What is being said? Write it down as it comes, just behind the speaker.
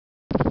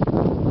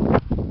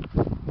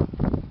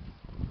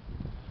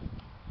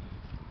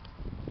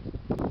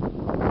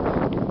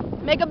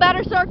Make a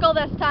better circle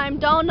this time.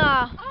 Don't,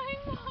 I'm not.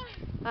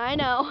 I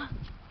know.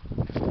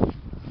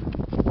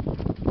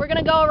 We're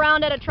going to go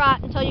around at a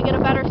trot until you get a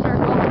better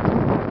circle.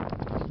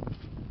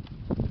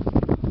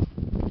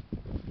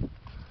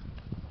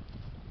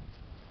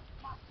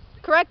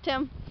 Correct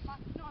him.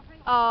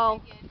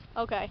 Oh,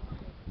 okay.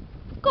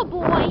 Good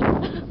boy.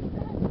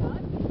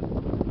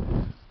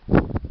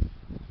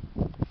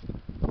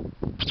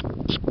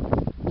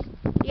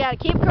 You gotta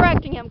keep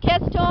correcting him.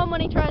 Kiss to him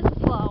when he tries to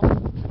slow.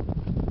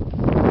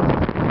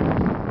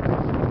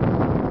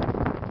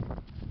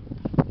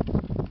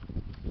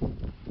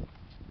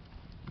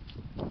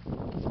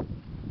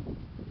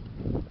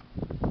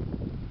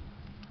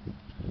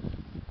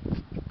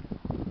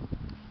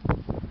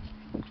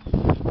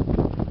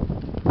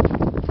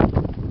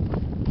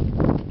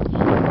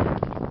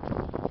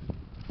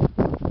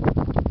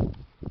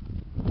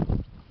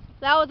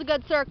 That was a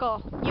good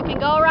circle. You can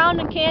go around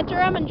and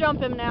canter him and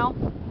jump him now.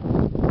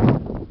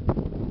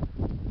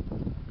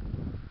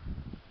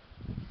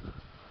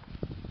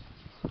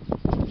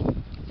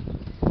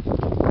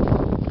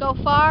 Go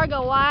far,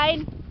 go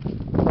wide.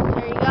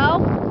 There you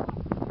go.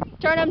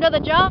 Turn him to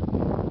the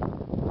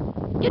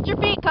jump. Get your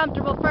feet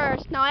comfortable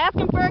first. Now ask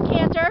him for a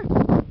canter.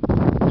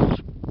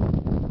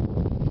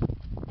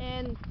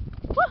 And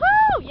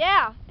woohoo!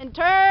 Yeah. And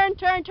turn,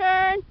 turn,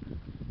 turn.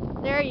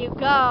 There you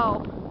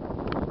go.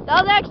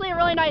 That was actually a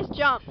really nice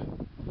jump.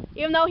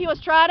 Even though he was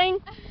trotting,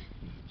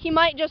 he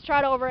might just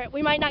trot over it.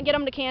 We might not get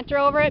him to canter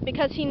over it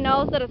because he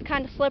knows that it's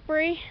kind of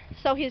slippery.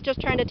 So he's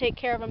just trying to take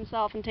care of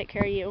himself and take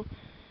care of you.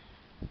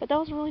 But that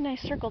was a really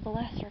nice circle, the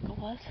last circle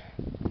was.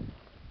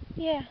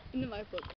 Yeah. Into my foot.